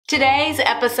Today's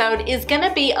episode is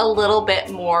gonna be a little bit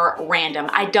more random.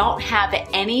 I don't have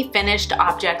any finished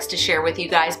objects to share with you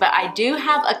guys, but I do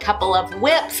have a couple of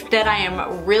whips that I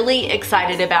am really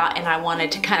excited about, and I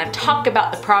wanted to kind of talk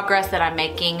about the progress that I'm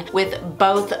making with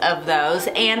both of those.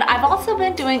 And I've also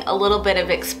been doing a little bit of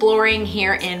exploring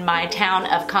here in my town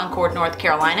of Concord, North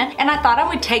Carolina, and I thought I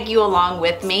would take you along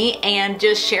with me and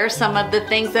just share some of the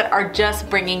things that are just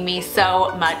bringing me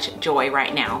so much joy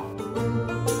right now.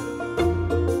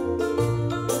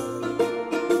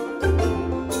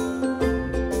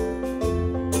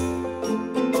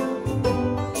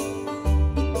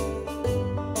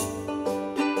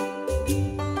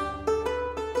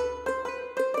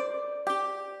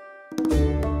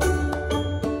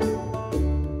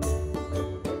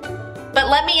 But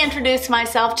let me introduce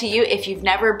myself to you if you've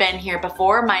never been here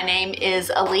before. My name is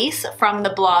Elise from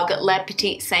the blog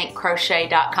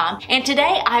LePetitSaintCrochet.com, and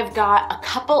today I've got a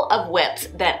couple of whips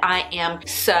that I am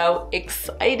so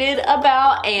excited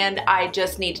about, and I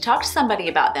just need to talk to somebody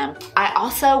about them. I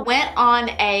also went on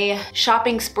a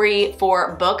shopping spree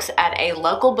for books at a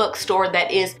local bookstore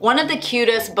that is one of the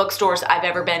cutest bookstores I've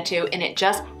ever been to, and it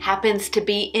just happens to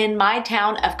be in my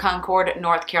town of Concord,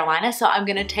 North Carolina. So I'm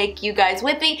gonna take you guys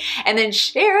with me and then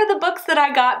share the books that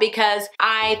I got because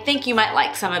I think you might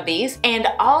like some of these. And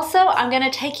also I'm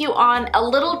gonna take you on a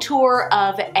little tour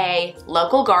of a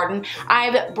local garden.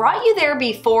 I've brought you there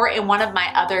before in one of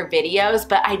my other videos,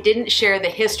 but I didn't share the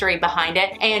history behind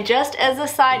it. And just as a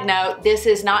side note, this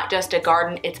is not just a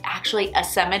garden, it's actually a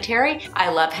cemetery. I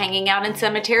love hanging out in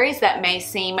cemeteries. That may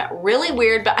seem really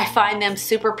weird, but I find them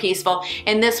super peaceful,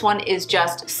 and this one is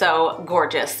just so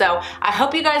gorgeous. So I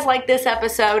hope you guys like this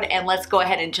episode, and let's go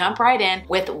ahead and jump right in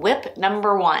with whip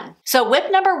number one. So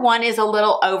whip number one is a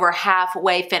little over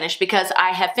halfway finished because I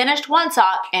have finished one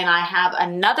sock and I have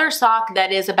another sock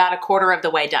that is about a quarter of the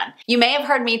way done. You may have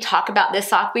heard me talk about this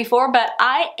sock before, but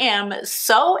I am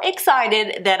so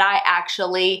excited that I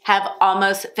actually have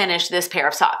almost finished this pair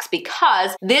of socks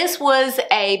because this was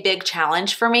a big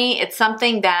challenge for me. It's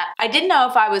something that I didn't know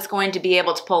if I was going to be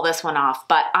able to pull this one off,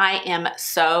 but I am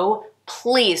so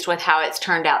pleased with how it's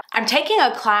turned out. I'm taking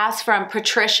a class from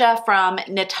Patricia from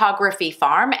Knitography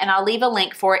Farm, and I'll leave a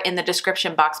link for it in the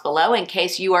description box below in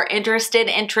case you are interested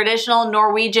in traditional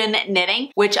Norwegian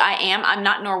knitting, which I am. I'm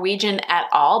not Norwegian at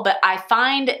all, but I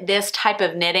find this type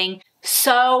of knitting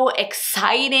so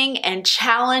exciting and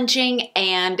challenging,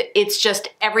 and it's just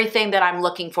everything that I'm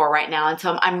looking for right now. And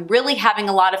so I'm really having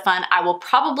a lot of fun. I will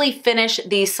probably finish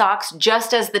these socks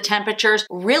just as the temperatures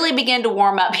really begin to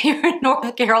warm up here in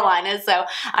North Carolina. So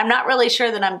I'm not really sure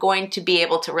that I'm going to be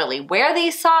able to really wear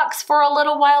these socks for a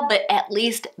little while, but at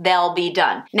least they'll be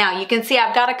done. Now you can see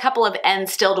I've got a couple of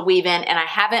ends still to weave in, and I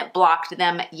haven't blocked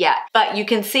them yet, but you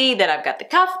can see that I've got the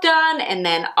cuff done and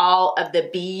then all of the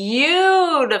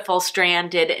beautiful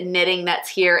stranded knitting that's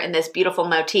here in this beautiful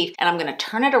motif. And I'm gonna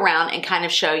turn it around and kind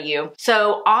of show you.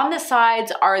 So on the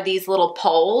sides are these little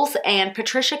poles, and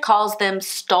Patricia calls them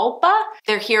stolpa.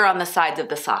 They're here on the sides of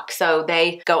the sock. So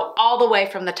they go all the way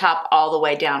from the top all the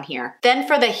way down here. Then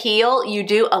for the heel, you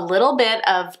do a little bit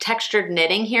of textured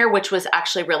knitting here, which was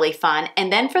actually really fun.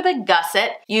 And then for the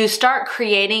gusset, you start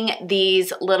creating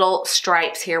these little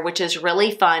stripes here, which is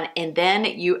really fun. And then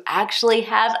you actually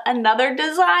have another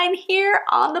design here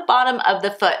on the bottom of the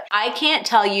foot. I can't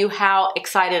tell you how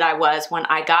excited I was when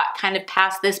I got kind of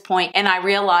past this point and I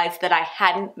realized that I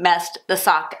hadn't messed the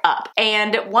sock up.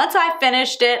 And once I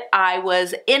finished it, I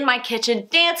was in my kitchen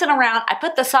dancing around. I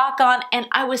put the sock on and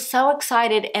I was so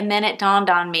excited, and then it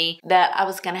dawned on me that I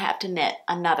was gonna have to knit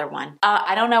another one.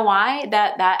 I don't know why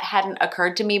that hadn't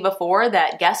occurred to me before,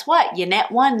 that guess what? You knit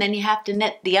one, then you have to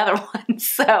knit the other one.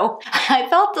 So I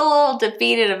felt a little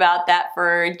defeated about that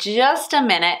for just a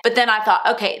minute, but then I thought,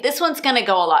 okay, this one's gonna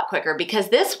go a lot quicker because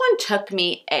this one took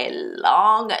me a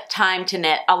long time to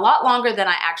knit, a lot longer than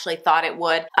I actually thought it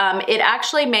would. It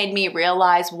actually made me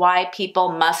realize why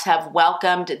people must have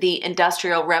welcomed the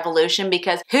Industrial Revolution,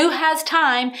 because who has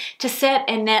time to sit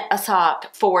and knit a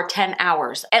sock for 10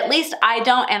 hours? At least I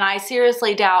don't, and I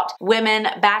seriously doubt women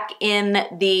back in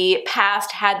the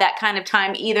past had that kind of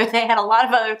time either. They had a lot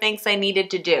of other things they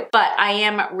needed to do. But I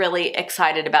am really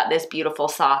excited about this beautiful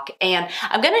sock, and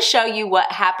I'm gonna show you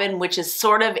what happened, which is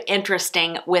sort of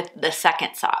interesting with the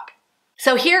second sock.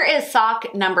 So here is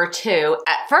sock number 2.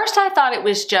 At first I thought it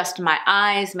was just my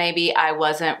eyes. Maybe I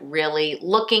wasn't really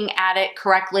looking at it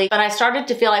correctly, but I started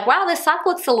to feel like, wow, this sock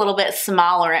looks a little bit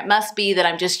smaller. It must be that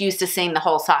I'm just used to seeing the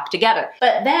whole sock together.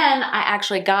 But then I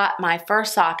actually got my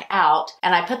first sock out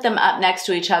and I put them up next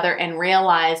to each other and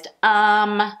realized,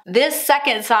 this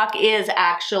second sock is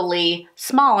actually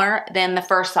smaller than the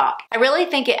first sock. I really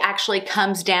think it actually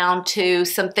comes down to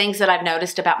some things that I've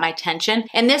noticed about my tension.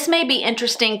 And this may be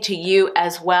interesting to you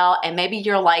as well, and maybe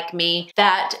you're like me,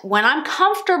 that when I'm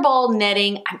comfortable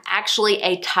knitting, I'm actually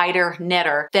a tighter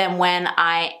knitter than when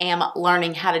I am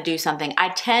learning how to do something. I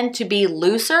tend to be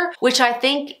looser, which I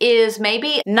think is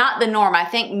maybe not the norm. I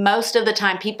think most of the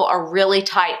time people are really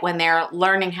tight when they're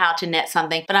learning how to knit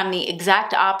something, but I'm the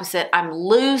exact opposite. I'm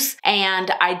loose and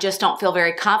I just don't feel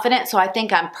very confident. So I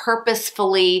think I'm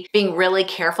purposefully being really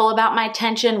careful about my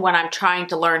tension when I'm trying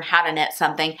to learn how to knit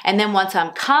something. And then once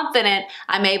I'm confident,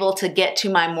 I'm able to get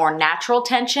to my more natural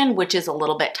tension, which is a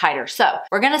little bit tighter. So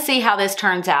we're gonna see how this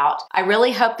turns out. I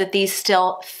really hope that these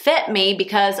still fit me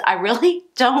because I really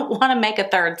don't want to make a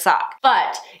third sock.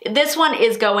 But this one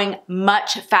is going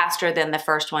much faster than the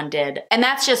first one did. And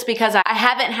that's just because I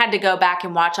haven't had to go back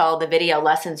and watch all of the video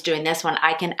lessons doing this one.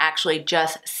 I can actually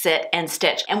just sit and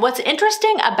stitch. And what's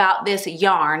interesting about this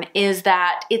yarn is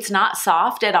that it's not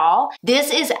soft at all.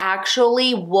 This is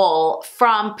actually wool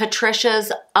from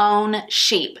Patricia's own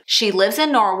sheep. She lives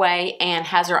in Norway and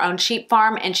has her own sheep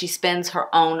farm and she spins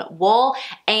her own wool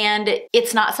and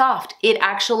it's not soft. It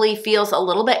actually feels a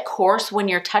little bit coarse when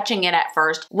you're touching it at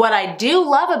first. What I do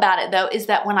love about it though is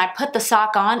that when I put the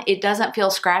sock on, it doesn't feel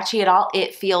scratchy at all.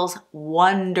 It feels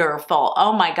wonderful.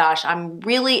 Oh my gosh, I'm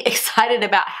really excited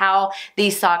about how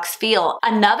these socks feel.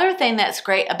 Another thing that's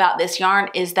great about this yarn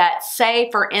is that, say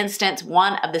for instance,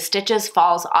 one of the stitches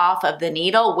falls off of the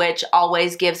needle, which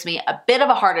always gives me a bit of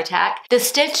a heart attack. The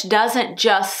stitch doesn't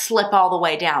just slip all the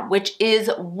way down, which is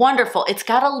wonderful. It's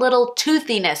got a little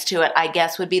toothiness to it, I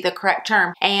guess would be the correct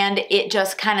term, and it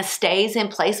just kind of stays in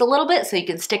place a little bit so you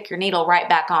can stick your needle right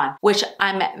back on, which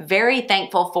I'm very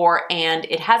thankful for, and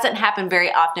it hasn't happened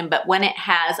very often, but when it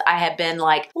has, I have been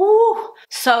like, ooh,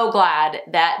 so glad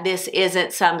that this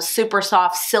isn't some super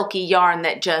soft silky yarn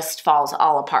that just falls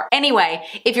all apart. Anyway,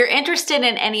 if you're interested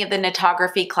in any of the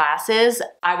knittography classes,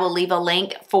 I will leave a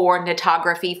link for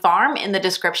Knittography Farm in the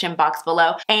description box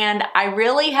below, and I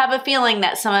really have a feeling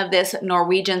that some of this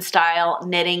Norwegian style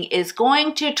knitting is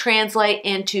going to translate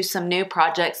into some new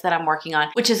projects that I'm working on,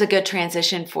 which is a good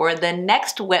transition for the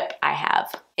next whip I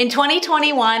have. In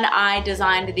 2021, I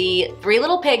designed the Three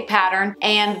Little Pig pattern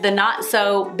and the Not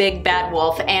So Big Bad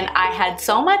Wolf, and I had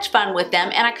so much fun with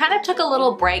them, and I kind of took a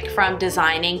little break from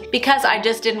designing because I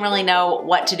just didn't really know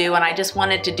what to do and I just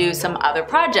wanted to do some other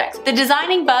projects. The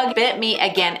designing bug bit me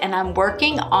again, and I'm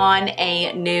working on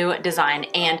a new design,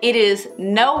 and it is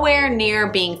nowhere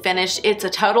near being finished. It's a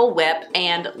total whip,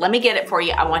 and let me get it for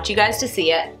you. I want you guys to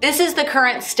see it. This is the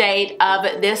current state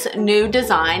of this new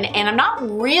design, and I'm not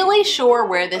really sure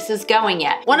where this is going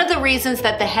yet. One of the reasons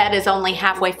that the head is only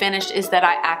halfway finished is that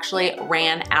I actually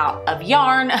ran out of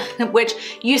yarn,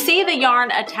 which you see the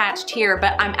yarn attached here,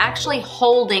 but I'm actually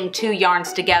holding two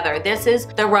yarns together. This is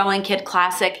the Rowan Kid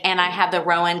Classic, and I have the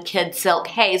Rowan Kid Silk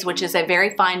Haze, which is a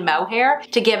very fine mohair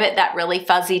to give it that really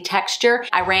fuzzy texture.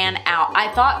 I ran out.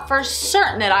 I thought for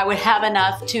certain that I would have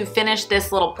enough to finish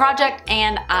this little project,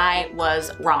 and I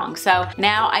was wrong. So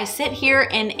now I sit here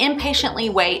and impatiently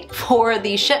wait for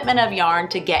the shipment of yarn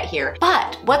to get here.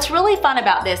 But what's really fun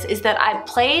about this is that I've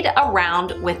played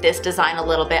around with this design a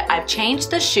little bit. I've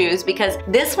changed the shoes because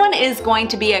this one is going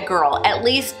to be a girl. At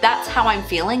least that's how I'm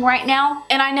feeling right now.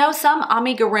 And I know some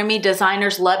amigurumi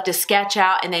designers love to sketch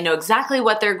out and they know exactly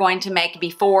what they're going to make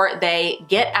before they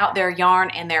get out their yarn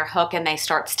and their hook and they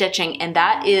start stitching, and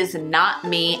that is not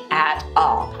me at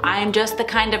all. I'm just the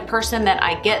kind of person that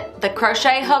I get the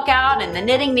crochet hook out and the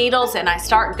knitting needles and I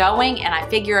start going and I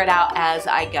figure it out as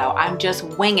I go. I'm just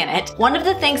winging it. One of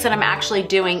the things that I'm actually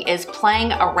doing is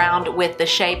playing around with the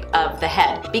shape of the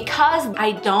head because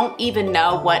I don't even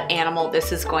know what animal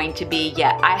this is going to be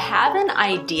yet. I have an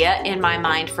idea in my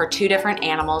mind for two different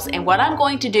animals, and what I'm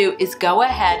going to do is go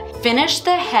ahead, finish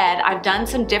the head. I've done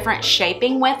some different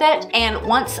shaping with it, and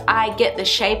once I get the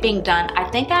shaping done, I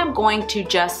think I'm going to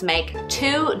just make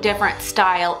two different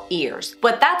style ears.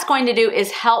 What that's going to do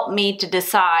is help me to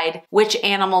decide which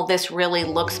animal this really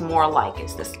looks more like.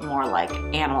 Is this more like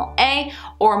like animal A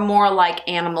or more like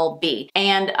animal B.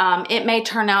 And it may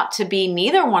turn out to be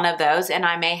neither one of those, and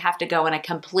I may have to go in a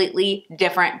completely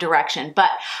different direction. But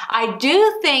I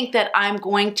do think that I'm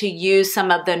going to use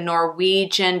some of the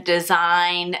Norwegian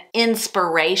design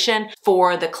inspiration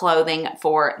for the clothing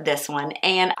for this one.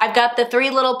 And I've got the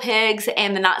 3 little pigs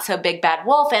and the not so big bad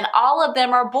wolf, and all of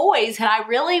them are boys, and I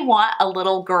really want a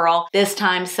little girl this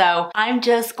time. So I'm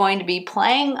just going to be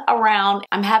playing around.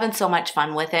 I'm having so much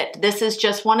fun with it. This is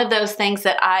just one of those things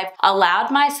that I've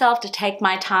allowed myself to take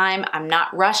my time. I'm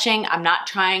not rushing. I'm not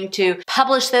trying to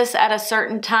publish this at a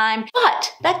certain time,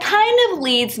 but that kind of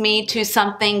leads me to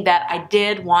something that I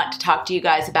did want to talk to you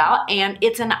guys about, and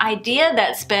it's an idea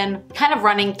that's been kind of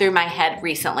running through my head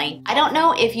recently. I don't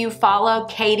know if you follow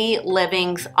Katie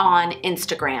Livings on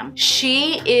Instagram.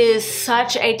 She is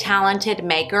such a talented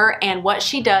maker, and what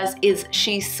she does is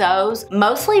she sews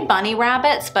mostly bunny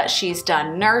rabbits, but she's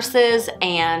done nurses,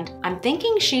 and I'm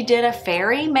thinking she did a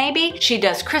fairy maybe. She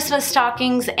does Christmas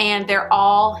stockings, and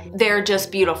they're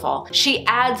just beautiful. She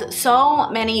adds so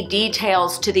many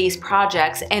details to these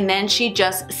projects, and then she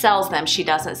just sells them. She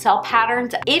doesn't sell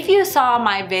patterns. If you saw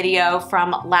my video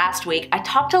from last week, I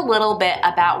talked a little bit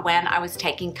about when I was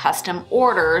taking custom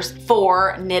orders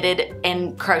for knitted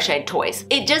and crocheted toys.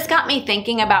 It just got me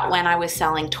thinking about when I was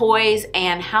selling toys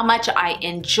and how much I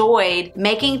enjoyed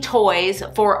making toys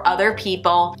for other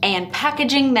people and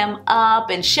packaging them up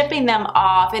and shipping them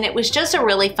off, and it was just a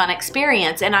really fun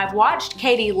experience. And I've watched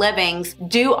Katie Livings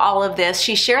do all of this.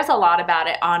 She shares a lot about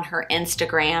it on her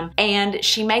Instagram, and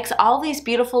she makes all these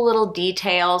beautiful little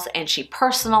details and she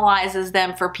personalizes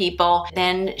them for people.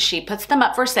 Then she puts them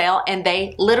up for sale, and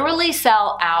they literally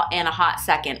sell out in a hot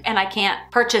second, and I can't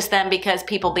purchase them because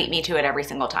people beat me to it every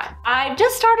single time. I've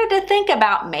just started to think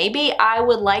about maybe I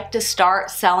would like to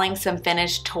start selling some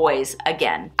finished toys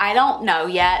again. I don't know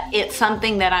yet. It's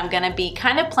something that I'm gonna be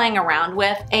kind of playing around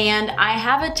with, and I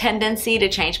have a tendency to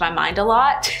change my mind a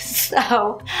lot.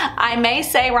 So I may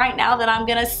say right now that I'm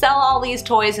gonna sell all these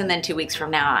toys, and then 2 weeks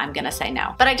from now I'm gonna say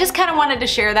no. But I just kind of wanted to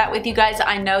share that with you guys.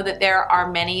 I know that there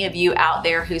are many of you out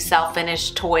there who sell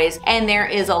finished toys, and there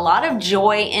is a lot of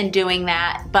joy in doing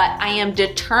that, but I am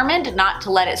determined not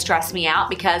to let it stress me out,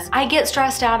 because I get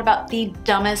stressed out about the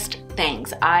dumbest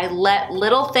things. I let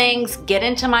little things get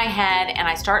into my head and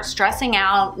I start stressing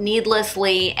out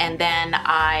needlessly, and then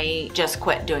I just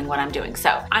quit doing what I'm doing.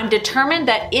 So I'm determined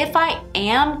that if I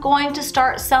am going to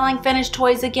start selling finished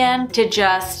toys again, to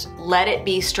just let it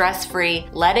be stress-free,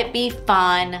 let it be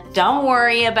fun, don't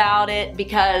worry about it,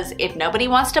 because if nobody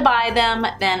wants to buy them,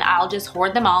 then I'll just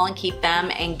hoard them all and keep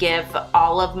them and give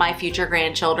all of my future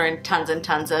grandchildren tons and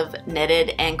tons of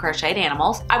knitted and crocheted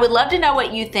animals. I would love to know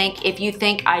what you think. If you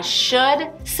think I should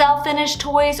sell finished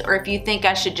toys, or if you think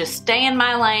I should just stay in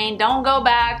my lane, don't go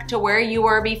back to where you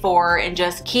were before and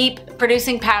just keep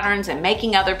producing patterns and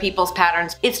making other people's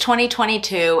patterns. It's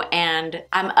 2022 and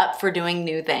I'm up for doing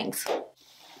new things.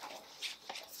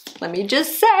 Let me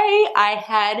just say, I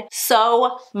had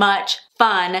so much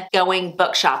fun going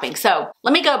book shopping. So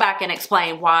let me go back and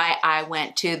explain why I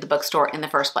went to the bookstore in the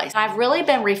first place. I've really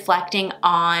been reflecting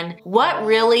on what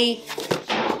really,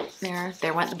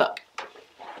 there went the book.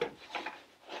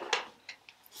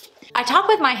 I talk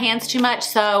with my hands too much,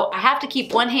 so I have to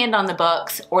keep one hand on the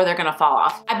books or they're gonna fall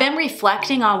off. I've been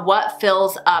reflecting on what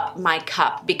fills up my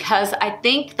cup, because I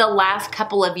think the last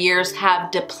couple of years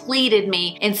have depleted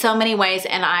me in so many ways,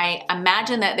 and I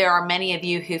imagine that there are many of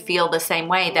you who feel the same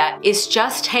way, that it's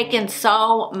just taken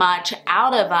so much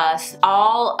out of us,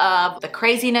 all of the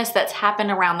craziness that's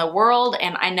happened around the world.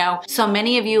 And I know so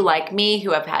many of you like me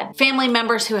who have had family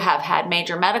members who have had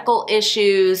major medical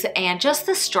issues, and just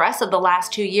the stress of the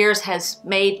last 2 years has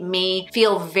made me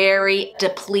feel very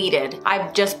depleted.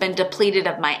 I've just been depleted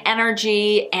of my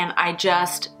energy, and I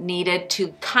just needed to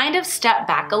kind of step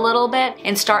back a little bit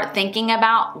and start thinking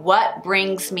about what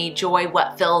brings me joy,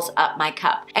 what fills up my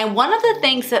cup. And one of the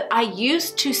things that I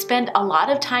used to spend a lot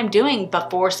of time doing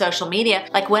before social media,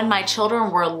 like when my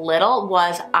children were little,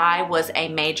 was I was a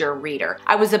major reader.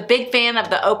 I was a big fan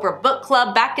of the Oprah Book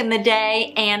Club back in the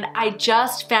day, and I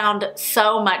just found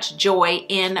so much joy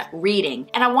in reading.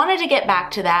 And I wanted to get back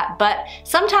to that, but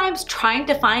sometimes trying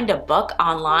to find a book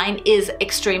online is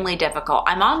extremely difficult.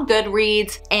 I'm on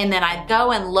Goodreads, and then I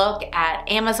go and look at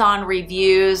Amazon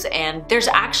reviews, and there's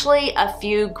actually a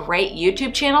few great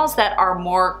YouTube channels that are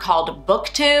more called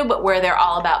BookTube, where they're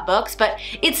all about books, but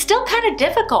it's still kind of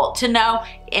difficult to know,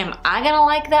 am I gonna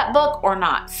like that book or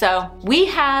not? So we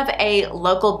have a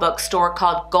local bookstore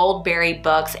called Goldberry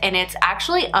Books, and it's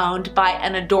actually owned by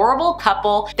an adorable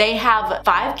couple. They have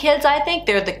 5 kids, I think.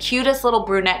 They're the cutest little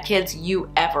brunette kids you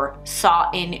ever saw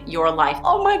in your life.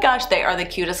 Oh my gosh, they are the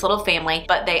cutest little family,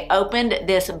 but they opened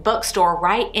this bookstore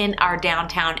right in our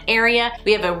downtown area.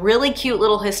 We have a really cute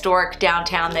little historic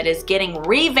downtown that is getting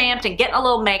revamped and getting a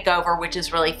little makeover, which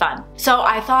is really fun. So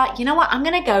I thought, you know what, I'm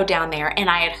gonna go down there, and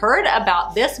I had heard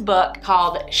about this book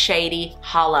called Shady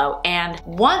Hollow, and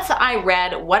once I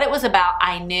read what it was about,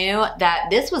 I knew that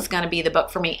this was gonna be the book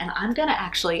for me. And I'm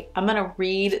gonna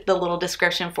read the little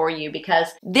description for you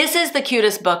because this is the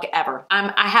cutest book ever.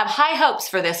 I have high hopes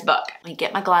for this book. Let me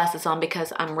get my glasses on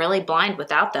because I'm really blind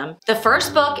without them. The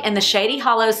first book in the Shady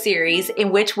Hollow series,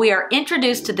 in which we are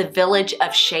introduced to the village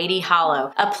of Shady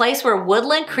Hollow, a place where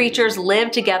woodland creatures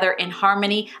live together in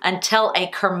harmony until a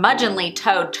curmudgeonly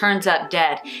toad turns up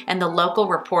dead and the local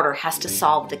reporter has to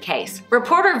solve the case.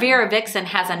 Reporter Vera Vixen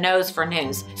has a nose for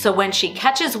news, so when she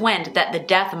catches wind that the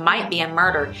death might be a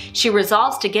murder, she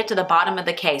resolves to get to the bottom of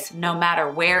the case, no matter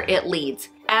where it leads.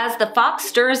 As the fox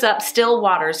stirs up still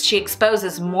waters, she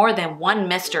exposes more than one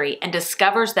mystery and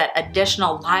discovers that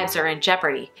additional lives are in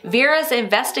jeopardy. Vera's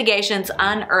investigations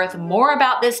unearth more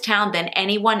about this town than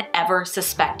anyone ever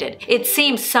suspected. It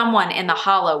seems someone in the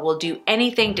hollow will do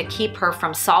anything to keep her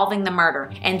from solving the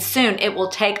murder, and soon it will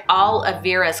take all of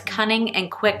Vera's cunning and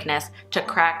quickness to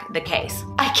crack the case.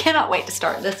 I cannot wait to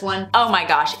start this one. Oh my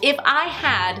gosh, if I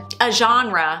had a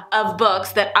genre of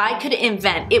books that I could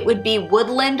invent, it would be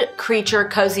woodland creature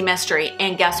cozy mystery,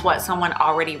 and guess what? Someone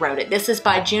already wrote it. This is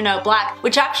by Juno Black,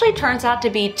 which actually turns out to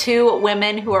be 2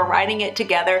 women who are writing it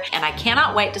together, and I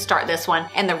cannot wait to start this one.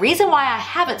 And the reason why I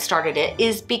haven't started it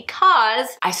is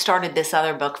because I started this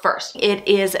other book first. It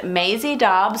is Maisie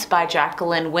Dobbs by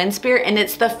Jacqueline Winspear, and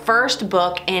it's the first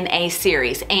book in a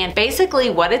series. And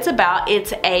basically what it's about,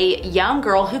 it's a young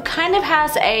girl who kind of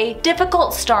has a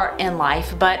difficult start in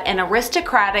life, but an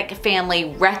aristocratic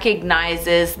family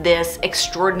recognizes this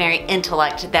extraordinary intellect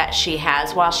that she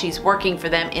has while she's working for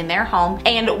them in their home.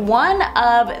 And one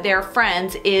of their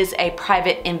friends is a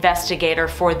private investigator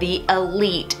for the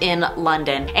elite in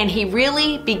London. And he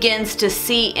really begins to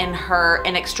see in her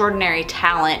an extraordinary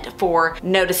talent for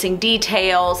noticing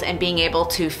details and being able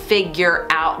to figure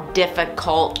out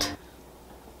difficult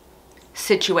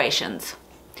situations.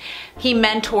 He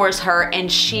mentors her, and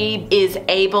she is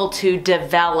able to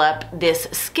develop this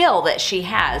skill that she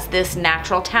has, this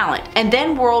natural talent. And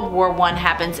then World War I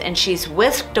happens, and she's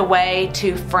whisked away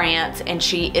to France, and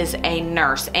she is a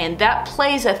nurse. And that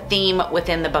plays a theme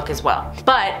within the book as well.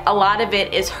 But a lot of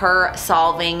it is her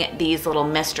solving these little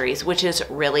mysteries, which is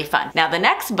really fun. Now the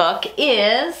next book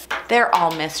is, they're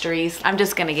all mysteries. I'm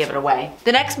just gonna give it away.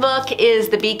 The next book is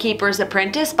The Beekeeper's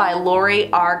Apprentice by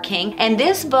Lori R. King. And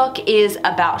this book is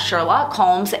about Sherlock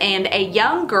Holmes and a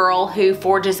young girl who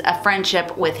forges a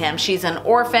friendship with him. She's an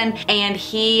orphan, and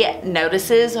he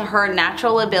notices her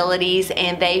natural abilities,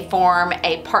 and they form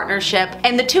a partnership.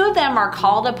 And the 2 of them are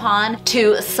called upon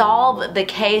to solve the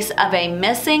case of a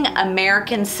missing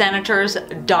American senator's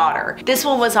daughter. This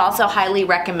one was also highly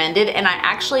recommended, and I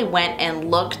actually went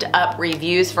and looked up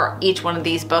reviews for each one of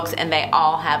these books, and they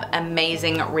all have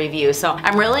amazing reviews. So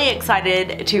I'm really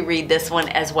excited to read this one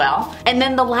as well. And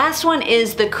then the last one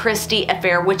is The Christie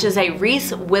Affair, which is a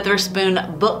Reese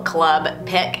Witherspoon book club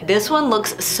pick. This one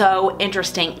looks so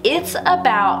interesting. It's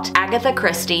about Agatha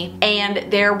Christie,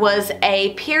 and there was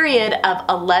a period of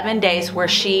 11 days where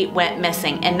she went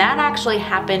missing, and that actually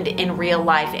happened in real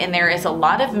life, and there is a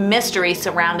lot of mystery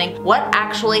surrounding what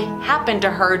actually happened to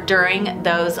her during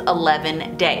those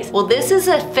 11 days. Well, this is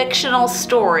a fictional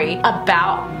story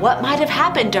about what might have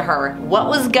happened to her, what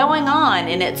was going on,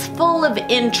 and it's full of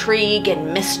intrigue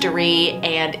and mystery,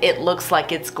 and it looks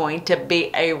like it's going to be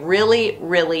a really,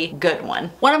 really good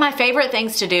one. One of my favorite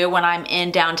things to do when I'm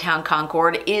in downtown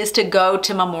Concord is to go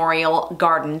to Memorial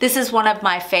Garden. This is one of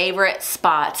my favorite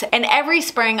spots, and every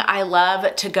spring I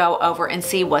love to go over and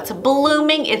see what's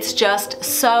blooming. It's just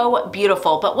so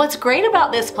beautiful. But what's great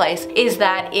about this place is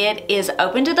that it is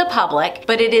open to the public,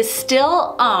 but it is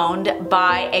still owned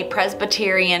by a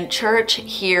Presbyterian church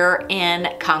here in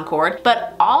Concord,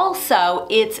 but also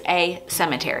it's a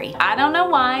cemetery. I don't know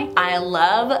why. why? I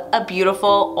love a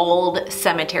beautiful old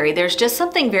cemetery. There's just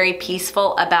something very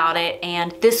peaceful about it,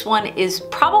 and this one is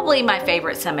probably my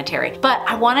favorite cemetery. But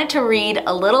I wanted to read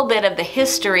a little bit of the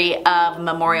history of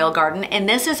Memorial Garden, and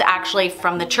this is actually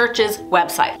from the church's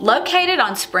website. Located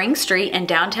on Spring Street in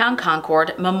downtown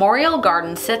Concord, Memorial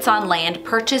Garden sits on land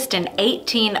purchased in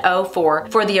 1804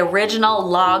 for the original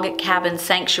log cabin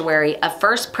sanctuary of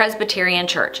First Presbyterian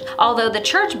Church. Although the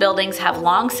church buildings have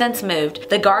long since moved,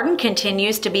 the garden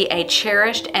continues to be a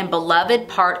cherished and beloved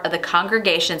part of the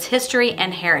congregation's history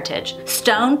and heritage.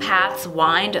 Stone paths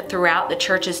wind throughout the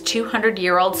church's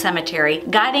 200-year-old cemetery,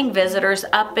 guiding visitors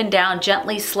up and down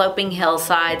gently sloping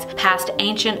hillsides, past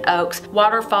ancient oaks,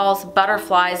 waterfalls,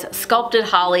 butterflies, sculpted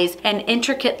hollies, and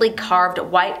intricately carved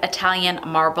white Italian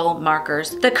marble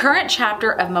markers. The current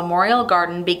chapter of Memorial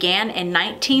Garden began in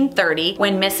 1930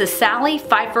 when Mrs. Sally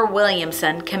Pfeiffer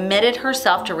Williamson committed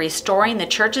herself to restoring the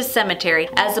church's cemetery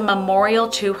as a memorial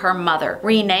to her mother.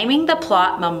 Renaming the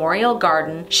plot Memorial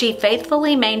Garden, she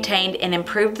faithfully maintained and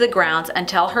improved the grounds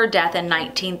until her death in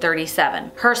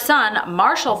 1937. Her son,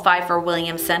 Marshall Pfeiffer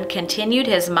Williamson, continued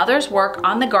his mother's work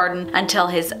on the garden until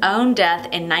his own death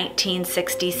in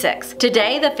 1966.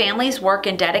 Today, the family's work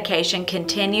and dedication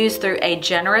continues through a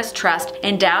generous trust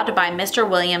endowed by Mr.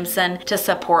 Williamson to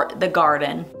support the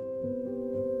garden.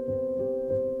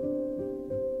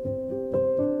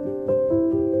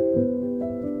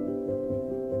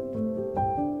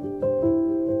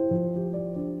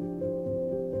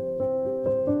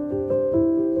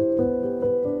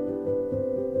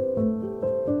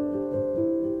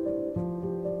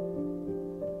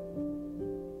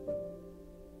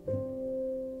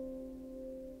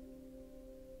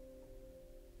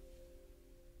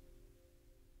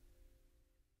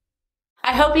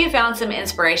 I hope you found some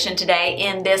inspiration today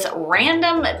in this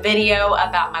random video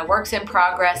about my works in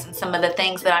progress and some of the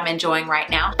things that I'm enjoying right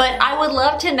now. But I would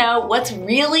love to know what's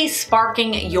really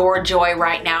sparking your joy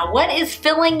right now. What is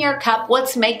filling your cup?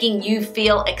 What's making you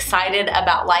feel excited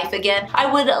about life again?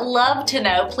 I would love to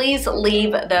know. Please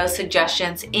leave those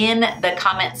suggestions in the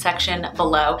comment section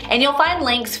below. And you'll find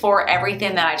links for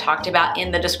everything that I talked about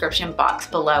in the description box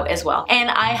below as well. And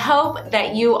I hope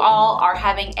that you all are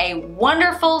having a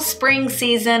wonderful spring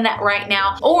season right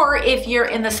now, or if you're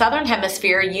in the southern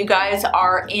hemisphere, you guys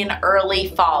are in early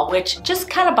fall, which just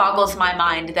kind of boggles my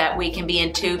mind that we can be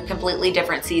in two completely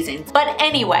different seasons. But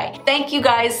anyway, thank you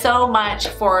guys so much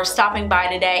for stopping by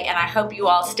today, and I hope you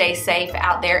all stay safe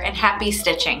out there, and happy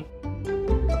stitching.